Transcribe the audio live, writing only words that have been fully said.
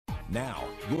Now,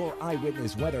 your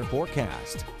eyewitness weather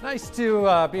forecast. Nice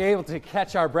to be able to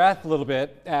catch our breath a little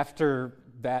bit after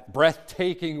that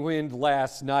breathtaking wind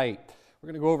last night. We're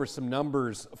going to go over some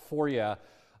numbers for you.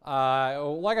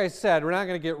 Like I said, we're not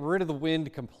going to get rid of the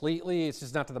wind completely. It's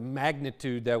just not to the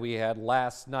magnitude that we had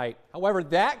last night. However,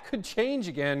 that could change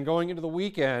again going into the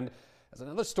weekend as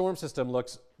another storm system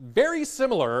looks very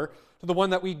similar to the one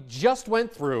that we just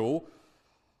went through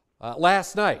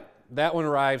last night. That one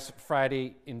arrives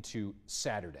Friday into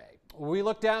Saturday. We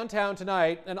look downtown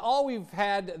tonight, and all we've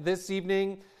had this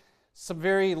evening, some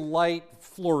very light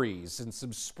flurries and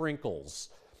some sprinkles.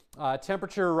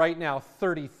 Temperature right now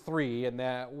 33, and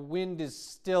that wind is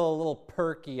still a little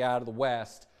perky out of the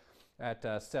west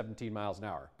at 17 miles an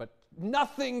hour. But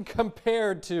nothing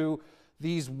compared to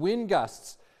these wind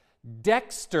gusts.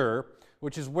 Dexter,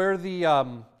 which is where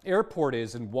the airport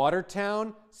is in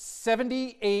Watertown,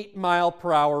 78 mile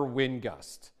per hour wind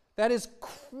gust. That is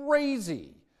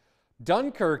crazy.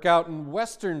 Dunkirk out in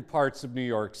western parts of New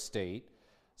York State,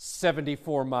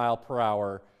 74 mile per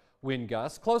hour wind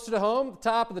gusts. Closer to home, the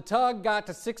top of the Tug got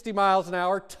to 60 miles an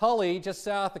hour. Tully, just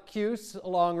south of Cuse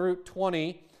along Route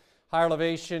 20, higher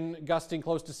elevation gusting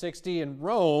close to 60. And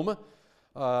Rome,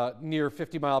 near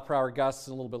 50 mile per hour gusts,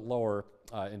 a little bit lower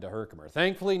into Herkimer.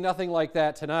 Thankfully, nothing like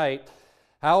that tonight.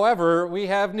 However, we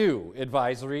have new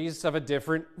advisories of a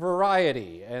different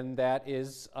variety, and that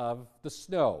is of the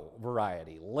snow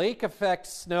variety. Lake effect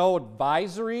snow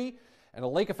advisory and a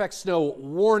lake effect snow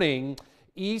warning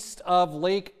east of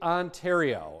Lake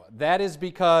Ontario. That is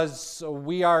because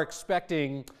we are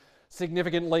expecting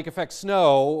significant lake effect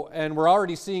snow, and we're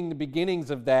already seeing the beginnings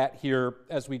of that here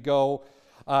as we go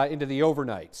into the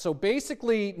overnight. So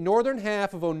basically, northern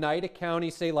half of Oneida County,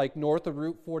 say like north of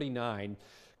Route 49,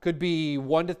 could be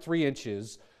 1 to 3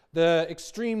 inches. The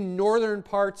extreme northern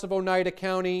parts of Oneida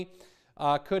County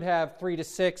could have 3 to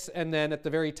 6, and then at the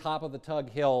very top of the Tug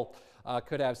Hill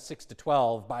could have 6 to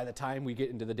 12 by the time we get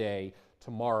into the day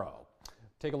tomorrow.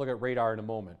 Take a look at radar in a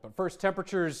moment. But first,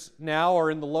 temperatures now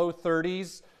are in the low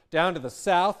 30s, down to the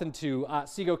south into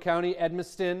Otsego County,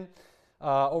 Edmiston,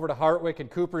 over to Hartwick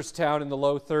and Cooperstown in the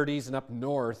low 30s, and up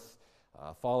north,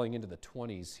 falling into the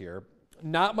 20s here.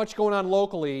 Not much going on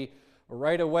locally.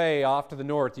 Right away off to the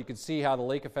north, you can see how the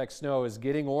lake effect snow is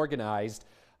getting organized,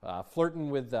 flirting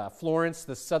with Florence,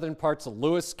 the southern parts of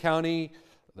Lewis County,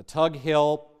 the Tug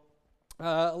Hill.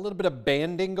 A little bit of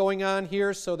banding going on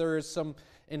here, so there is some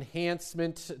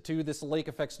enhancement to this lake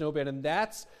effect snow band, and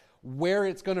that's where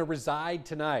it's going to reside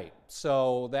tonight.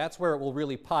 So that's where it will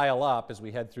really pile up as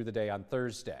we head through the day on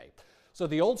Thursday. So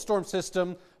the old storm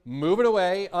system moving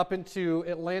away up into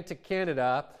Atlantic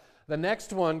Canada. The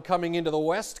next one coming into the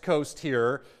west coast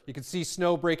here, you can see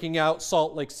snow breaking out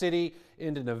Salt Lake City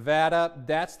into Nevada.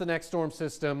 That's the next storm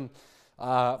system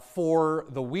for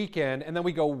the weekend. And then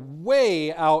we go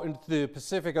way out into the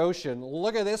Pacific Ocean.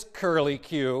 Look at this curly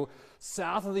Q.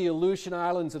 South of the Aleutian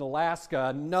Islands in Alaska,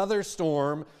 another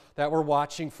storm that we're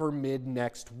watching for mid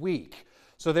next week.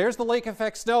 So there's the lake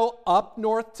effect snow up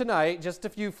north tonight, just a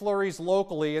few flurries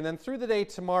locally, and then through the day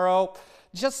tomorrow,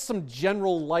 just some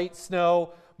general light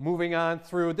snow moving on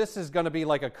through. This is going to be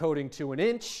like a coating to an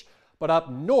inch, but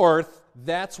up north,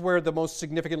 that's where the most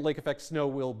significant lake effect snow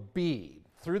will be.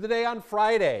 Through the day on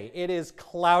Friday, it is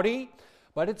cloudy,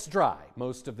 but it's dry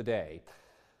most of the day.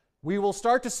 We will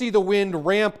start to see the wind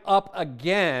ramp up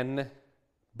again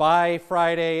by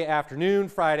Friday afternoon,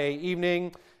 Friday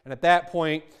evening, and at that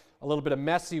point, a little bit of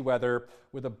messy weather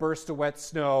with a burst of wet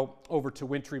snow over to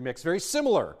wintry mix, very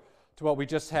similar to what we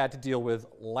just had to deal with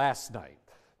last night.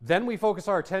 Then we focus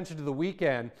our attention to the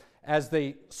weekend as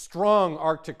the strong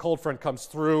Arctic cold front comes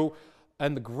through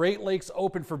and the Great Lakes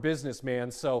open for business,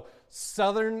 man. So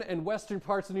southern and western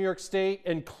parts of New York State,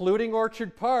 including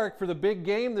Orchard Park for the big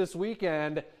game this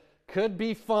weekend, could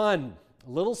be fun. A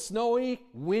little snowy,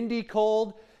 windy,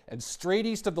 cold, and straight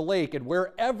east of the lake. And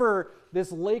wherever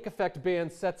this lake effect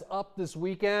band sets up this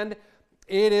weekend,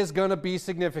 it is going to be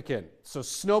significant. So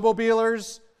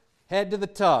snowmobilers, head to the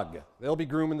Tug. They'll be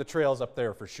grooming the trails up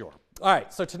there for sure. All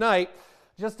right, so tonight,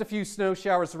 just a few snow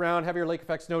showers around, heavier lake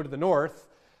effect snow to the north.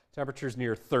 Temperatures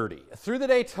near 30. Through the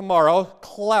day tomorrow,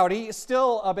 cloudy,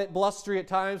 still a bit blustery at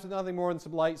times, with nothing more than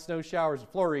some light snow showers and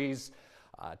flurries.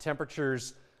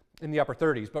 Temperatures in the upper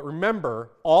 30s. But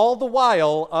remember, all the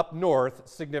while up north,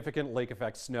 significant lake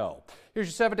effect snow.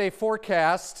 Here's your 7-day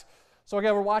forecast. So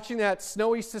again, we're watching that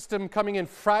snowy system coming in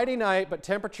Friday night, but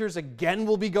temperatures again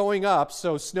will be going up.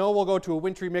 So snow will go to a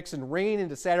wintry mix and rain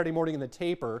into Saturday morning in the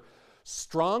taper.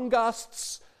 Strong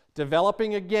gusts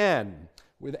developing again,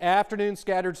 with afternoon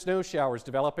scattered snow showers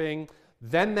developing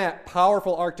Then that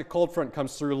powerful Arctic cold front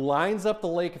comes through, lines up the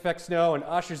lake effect snow, and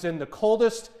ushers in the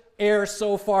coldest air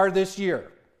so far this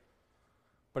year.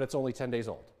 But it's only 10 days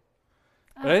old.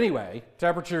 But anyway,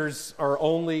 temperatures are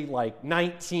only like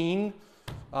 19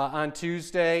 on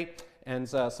Tuesday, and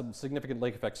some significant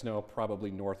lake effect snow probably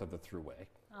north of the thruway.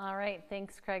 All right,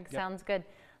 thanks, Craig. Sounds good.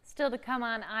 Still to come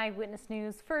on Eyewitness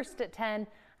News, first at 10,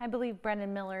 I believe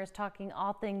Brennan Miller is talking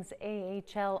all things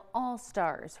AHL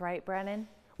All-Stars, right, Brennan?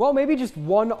 Well, maybe just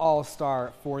one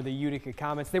All-Star for the Utica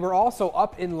Comets. They were also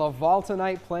up in Laval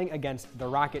tonight playing against the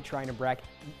Rocket, trying to break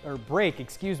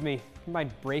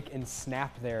and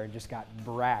snap there and just got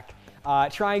brack.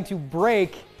 Trying to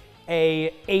break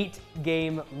a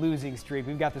 8-game losing streak.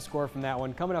 We've got the score from that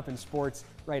one coming up in sports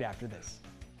right after this.